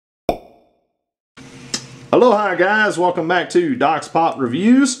Aloha guys, welcome back to Doc's Pop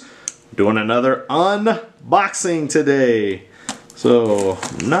Reviews. Doing another unboxing today. So,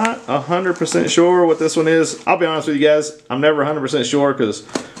 not 100% sure what this one is. I'll be honest with you guys, I'm never 100% sure because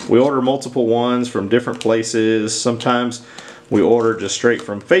we order multiple ones from different places. Sometimes we order just straight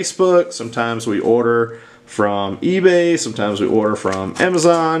from Facebook, sometimes we order from eBay, sometimes we order from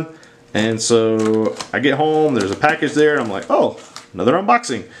Amazon. And so I get home, there's a package there, and I'm like, oh, another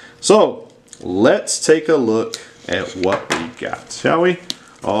unboxing. So, let's take a look at what we got, shall we?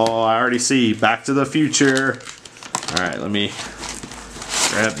 Oh, I already see Back to the Future. All right, let me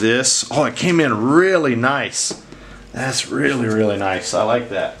grab this. Oh, it came in really nice. That's really, really nice. I like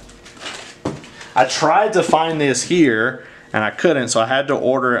that. I tried to find this here, and I couldn't, so I had to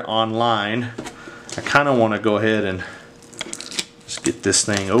order it online. I kind of want to go ahead and just get this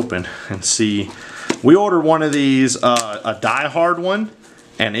thing open and see. We ordered one of these, a Die Hard one.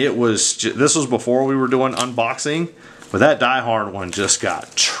 And it was, this was before we were doing unboxing, but that Die Hard one just got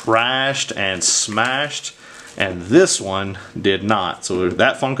trashed and smashed, and this one did not. So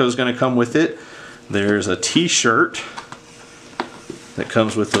that Funko is going to come with it. There's a t-shirt that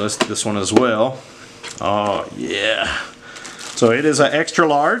comes with this one as well. Oh yeah. So it is an extra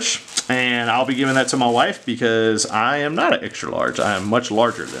large, and I'll be giving that to my wife because I am not an extra large. I am much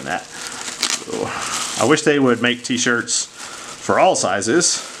larger than that. So I wish they would make t-shirts for all sizes.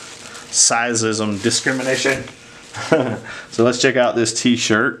 Sizeism discrimination. So let's check out this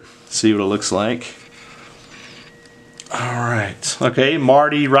t-shirt, see what it looks like. Alright, okay,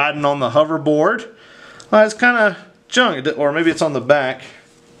 Marty riding on the hoverboard. Well, it's kind of junk, or maybe it's on the back.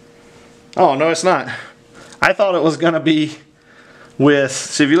 Oh, no, it's not. I thought it was going to be with,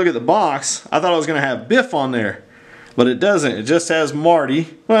 see, if you look at the box, I thought it was going to have Biff on there, but it doesn't. It just has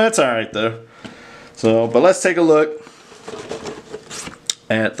Marty. Well, that's alright though. So, but let's take a look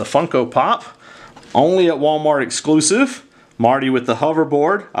at the Funko Pop. Only at Walmart exclusive. Marty with the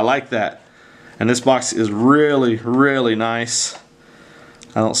hoverboard. I like that. And this box is really, really nice.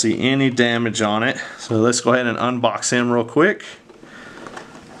 I don't see any damage on it. So let's go ahead and unbox him real quick.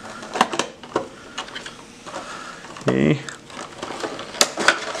 Okay.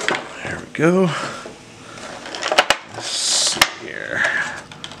 There we go. Let's see here.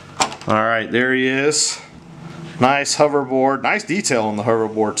 Alright, there he is. Nice hoverboard. Nice detail on the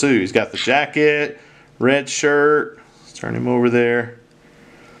hoverboard too. He's got the jacket, red shirt. Let's turn him over there.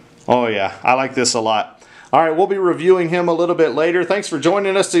 Oh yeah, I like this a lot. Alright, we'll be reviewing him a little bit later. Thanks for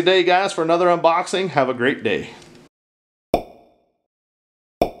joining us today, guys, for another unboxing. Have a great day.